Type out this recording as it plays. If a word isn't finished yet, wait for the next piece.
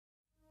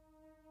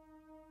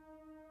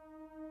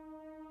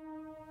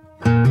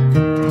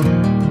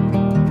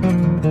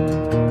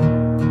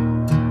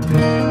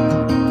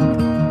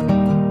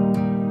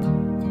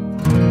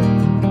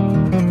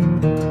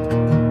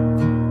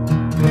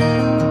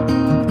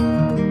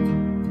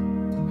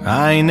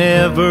I ain't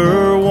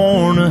ever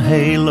worn a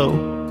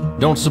halo,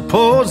 don't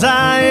suppose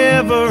I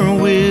ever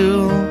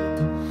will.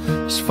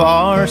 As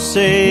far as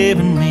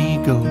saving me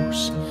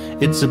goes,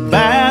 it's a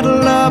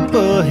battle up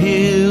a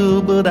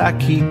hill, but I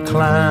keep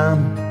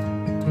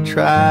climbing,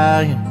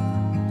 trying,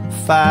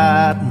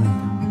 fighting.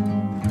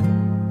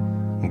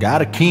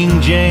 Got a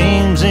King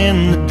James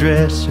in the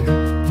dresser,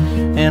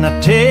 and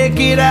I take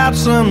it out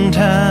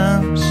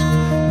sometimes,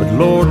 but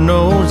Lord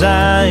knows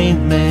I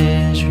ain't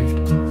measured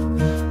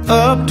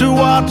up to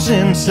what's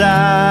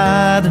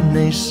inside. And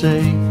they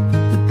say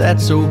that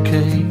that's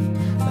okay,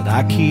 that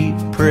I keep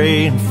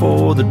praying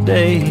for the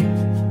day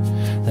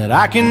that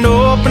I can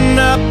open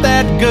up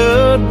that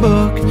good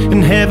book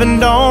and heaven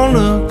don't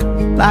look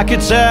like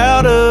it's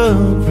out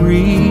of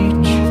reach.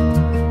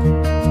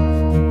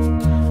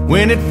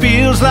 When it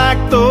feels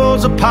like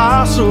those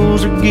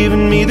apostles are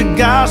giving me the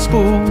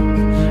gospel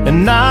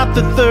and not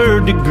the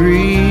third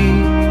degree,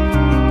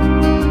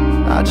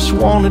 I just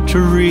wanted to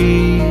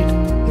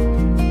read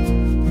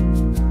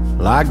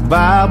like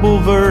Bible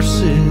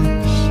verses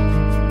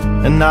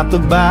and not the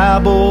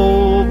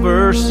Bible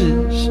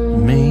versus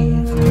me.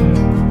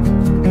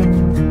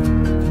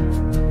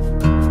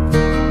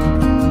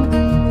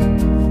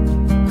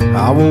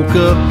 I woke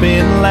up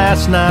in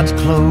last night's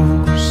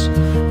clothes,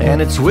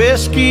 and it's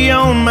whiskey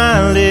on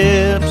my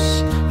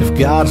lips. If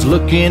God's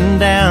looking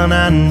down,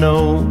 I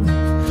know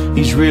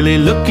He's really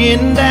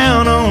looking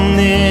down on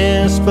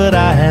this. But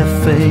I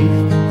have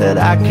faith that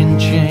I can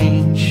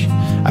change.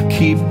 I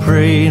keep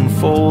praying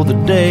for the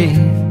day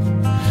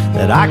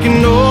that I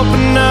can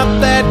open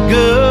up that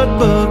good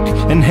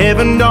book and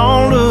heaven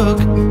don't look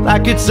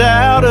like it's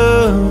out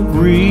of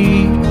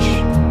reach.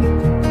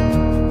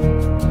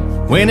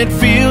 When it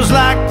feels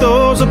like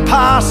those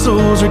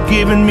apostles are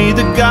giving me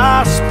the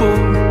gospel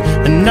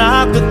and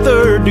not the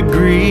third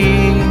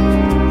degree,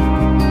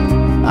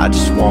 I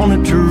just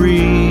wanted to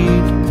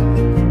read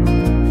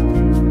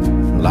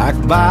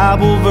like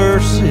Bible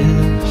verses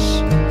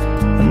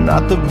and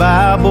not the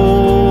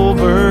Bible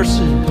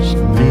versus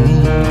me.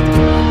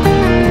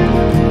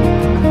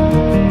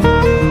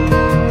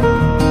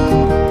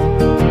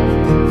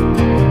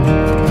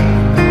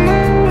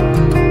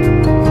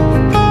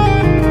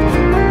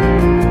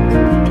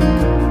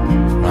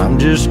 I'm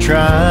just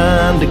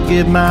trying to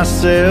give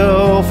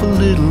myself a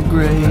little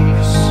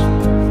grace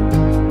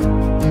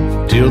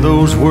till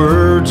those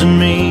words and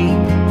me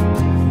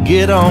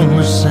get on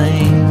the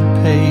same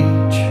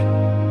page.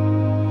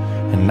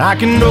 And I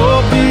can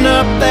open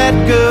up that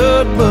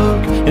good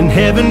book and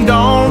heaven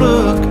don't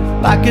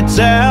look like it's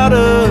out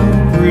of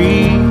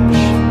reach.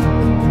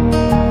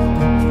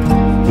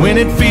 When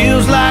it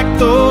feels like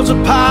those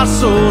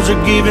apostles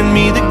are giving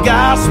me the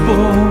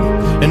gospel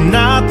and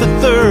not the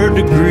third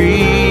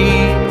degree,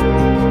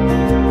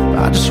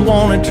 I just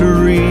wanted to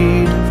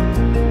read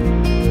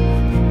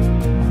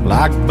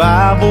like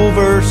Bible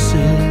verses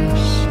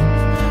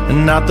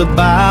and not the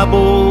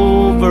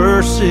Bible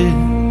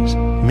versus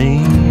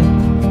me.